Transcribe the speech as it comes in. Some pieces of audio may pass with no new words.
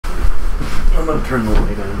gonna turn the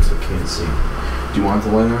light on so I can't see. Do you want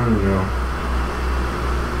the light on or no?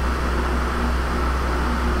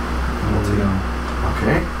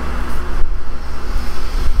 Okay.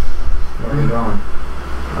 Where are you going?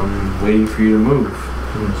 I'm waiting for you to move.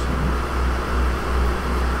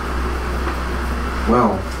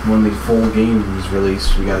 Well, when the full game is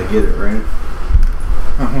released, we gotta get it, right?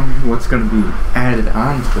 I wonder what's going to be added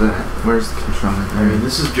on to that. Where's the controller? I mean,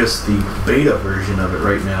 this is just the beta version of it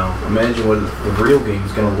right now. Imagine what the real game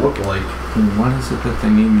is gonna look like. What is it that they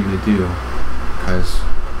need me to do? Because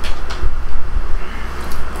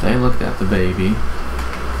they looked at the baby,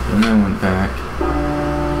 and then went back.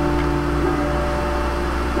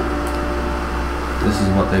 This is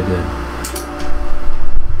what they did.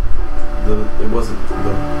 The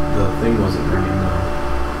thing wasn't ringing though.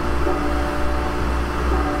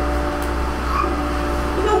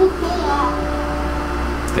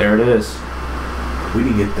 There it is. We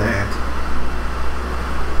didn't get that.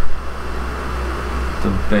 The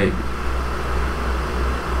baby.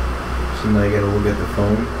 So now you gotta look at the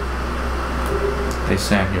phone. They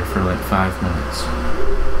sat here for like 5 minutes.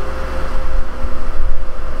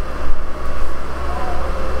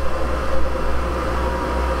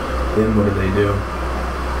 Then what did they do?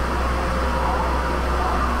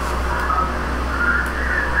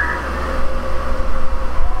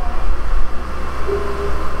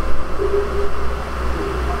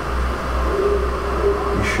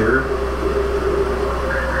 You sure?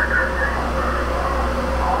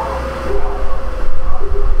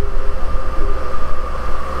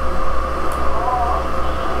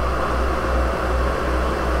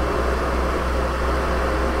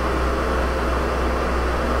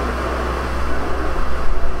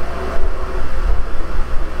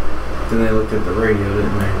 Then they looked at the radio,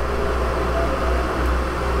 didn't they?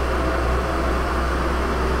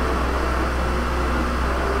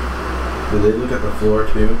 Did they look at the floor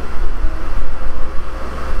too?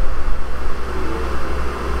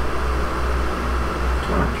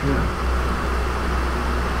 Come on, turn it.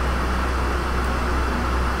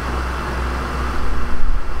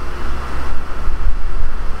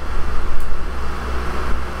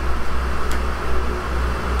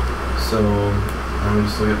 So, I'm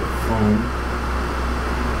just looking at the phone.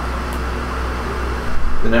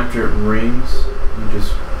 Then after it rings,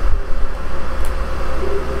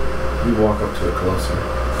 you walk up to it closer.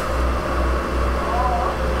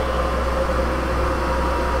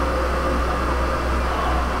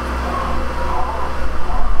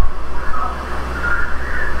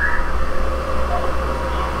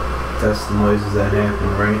 That's the noises that happen,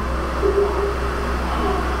 right?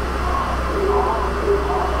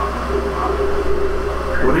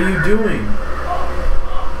 What are you doing?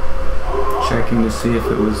 Checking to see if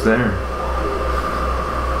it was there.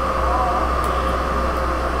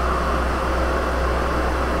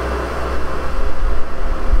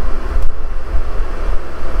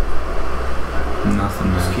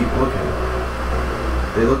 Nothing. Just keep looking.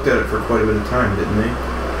 They looked at it for quite a bit of time, didn't they?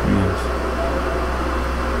 Yes.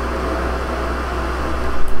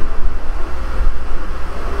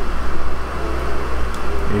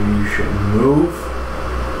 Maybe you shouldn't move.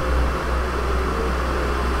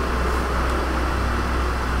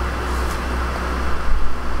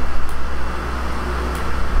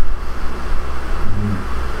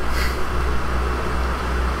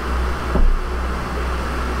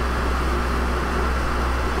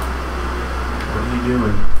 What are you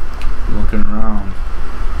doing? Looking around.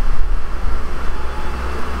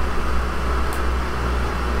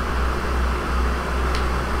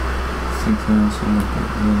 I think they also look at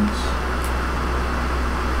this.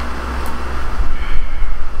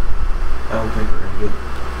 I don't think we're gonna get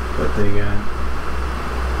what they got.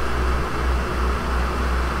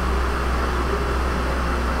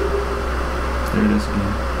 There it is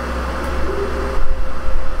again.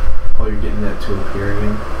 Oh, you're getting that to appear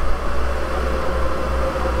again?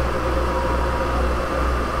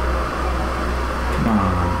 Come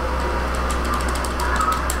on.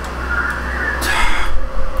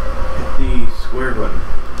 Hit the square button.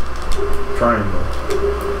 Triangle.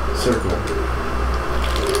 Circle.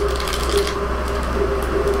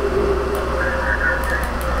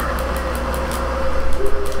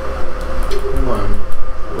 Hold on.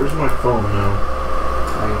 Where's my phone now?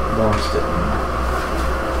 I lost it.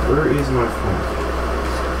 Where is my phone?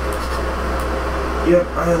 Yep, I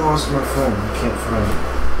lost my phone. I can't find it.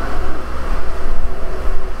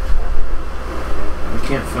 I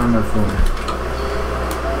can't find my phone.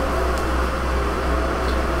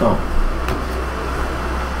 Oh.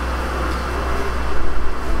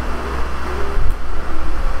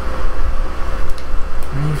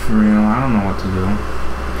 Are you for real? I don't know what to do.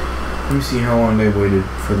 Let me see how long they waited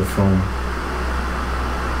for the foam.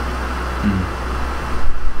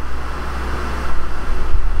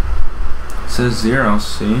 It says 0,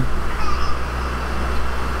 see?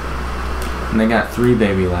 And they got 3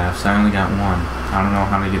 baby laughs. I only got 1. I don't know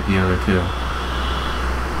how to get the other 2.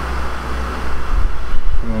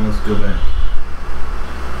 Come on, let's go back.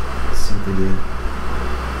 Let's see what they did.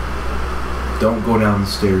 Don't go down the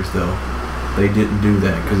stairs though. They didn't do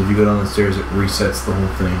that because if you go down the stairs, it resets the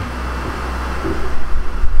whole thing.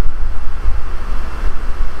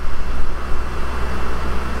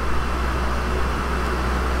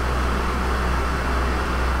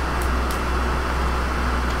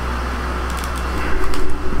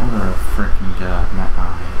 God, my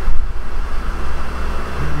eye.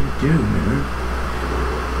 What do they do, man?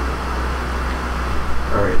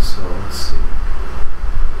 Alright, so let's see.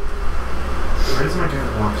 Why does my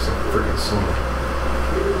guy walk so freaking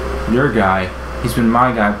slow? Your guy. He's been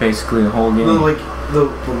my guy basically the whole game. No, like, the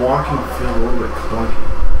walking feels a little bit clunky.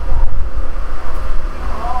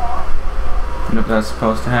 You know if that's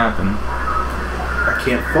supposed to happen. I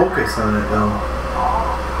can't focus on it, though.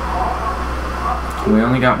 We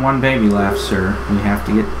only got 1 baby laugh, sir. We have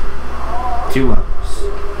to get 2 ups.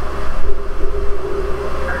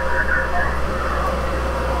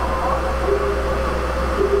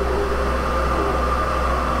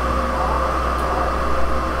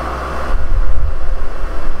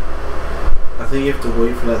 I think you have to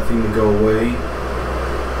wait for that thing to go away.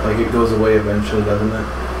 Like, it goes away eventually, doesn't it?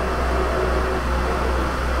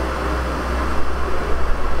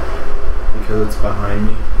 Because it's behind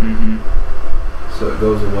me. Mm-hmm. So it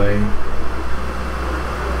goes away.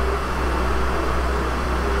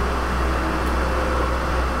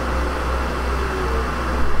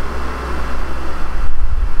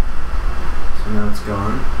 So now it's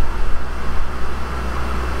gone.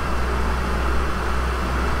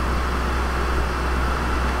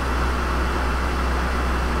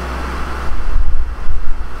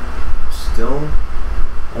 Still,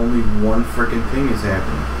 only one freaking thing is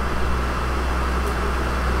happening.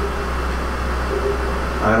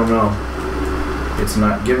 I don't know. It's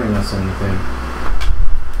not giving us anything.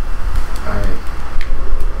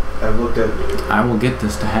 I've looked at it. I will get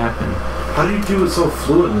this to happen. How do you do it so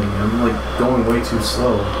fluently? I'm like going way too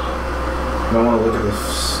slow. You don't want to look at the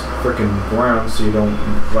freaking ground so you don't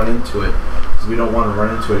run into it. Because we don't want to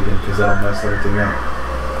run into it again because that'll mess everything up.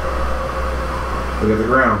 Look at the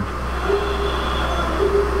ground.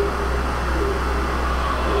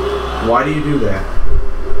 Why do you do that?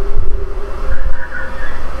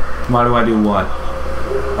 Why do I do what?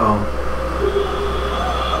 Oh.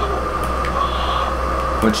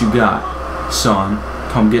 What you got? Son,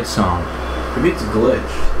 come get some. Maybe it's a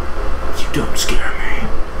glitch. You don't scare me.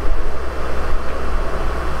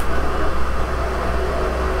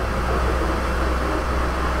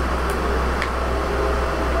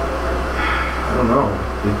 I don't know.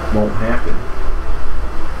 It won't happen.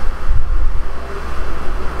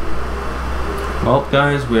 Well,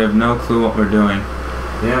 guys, we have no clue what we're doing.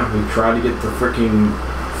 Yeah, we tried to get the freaking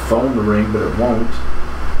phone to ring, but it won't.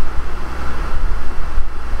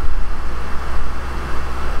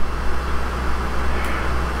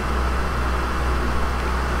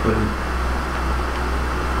 But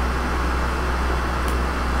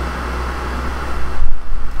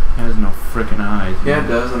It has no freaking eyes. yeah, Man. it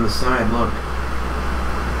does on the side. Look.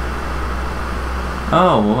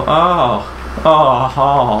 Oh, oh, oh,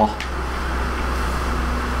 oh.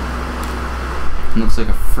 Looks like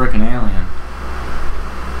a freaking alien.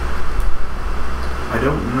 I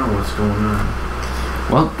don't know what's going on.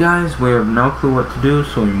 Well, guys, we have no clue what to do,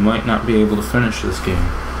 so we might not be able to finish this game.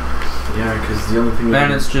 Yeah, because the only thing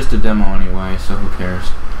And it's just a demo anyway, so who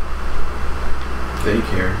cares? they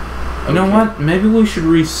care. You know what? Maybe we should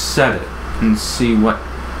reset it and see what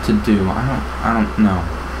to do. I don't know.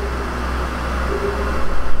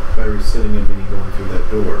 By resetting it, meaning going through that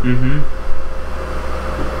door. Mm-hmm.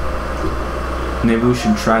 Maybe we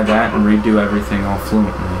should try that and redo everything all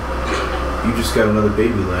fluently. You just got another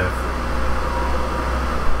baby laugh.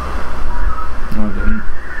 No, I didn't.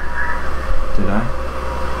 Did I?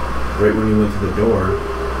 Right when you went through the door.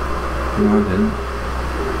 No, I didn't.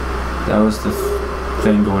 That was the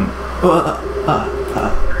thing going.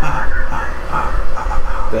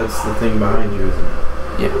 That's the thing behind you, isn't it?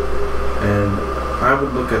 Yeah. And I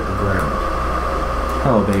would look at the ground.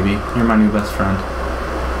 Hello, baby. You're my new best friend.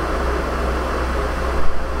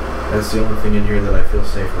 That's the only thing in here that I feel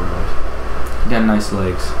safe around. You got nice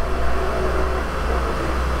legs.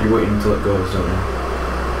 You're waiting until it goes, don't you?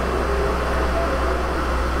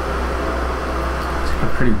 It's got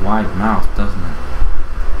a pretty wide mouth, doesn't it?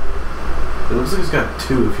 It looks like it's got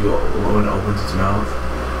two if you when it opens its mouth.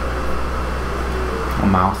 A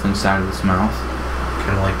mouth inside of its mouth.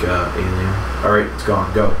 Kind of like Alien. Alright, it's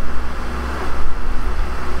gone. Go.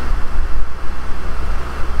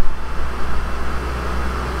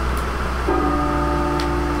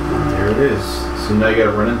 There it is. So now you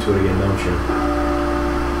gotta run into it again, don't you?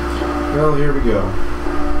 Well, here we go.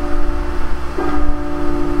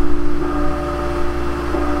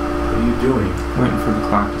 What are you doing? Waiting for the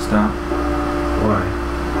clock to stop. Why?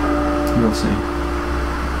 You'll see.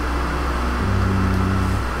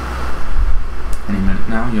 Any minute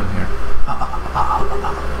now, you'll hear.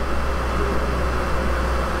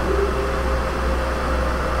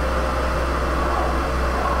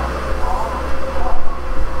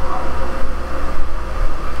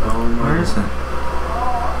 Oh my. Where is it?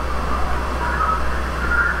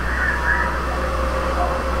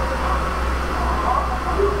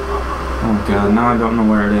 Oh god, now I don't know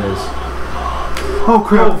where it is. Oh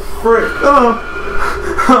crap! Oh frick!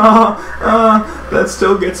 That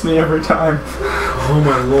still gets me every time. Oh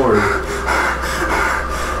my lord.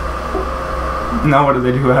 Now what do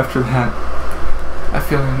they do after that? I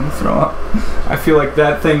feel like I'm gonna throw up. I feel like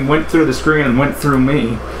that thing went through the screen and went through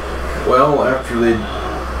me. Well, after they...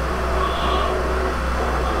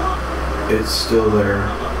 It's still there.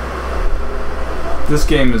 This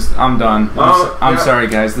game is... I'm done. I'm yeah. sorry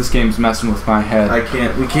guys, this game's messing with my head. I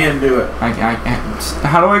can't... We can't do it. I can't...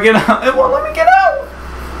 How do I get out? It won't let me get out!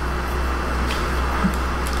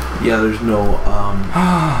 Yeah, there's no,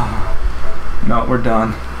 No, we're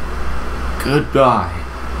done. Goodbye.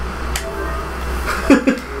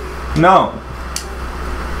 No.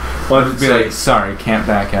 Well, Just be like, sorry, can't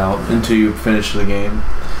back out. until you finish the game.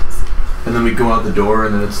 And then we go out the door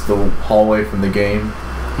and then it's the hallway from the game.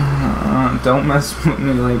 Don't mess with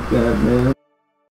me like that, man.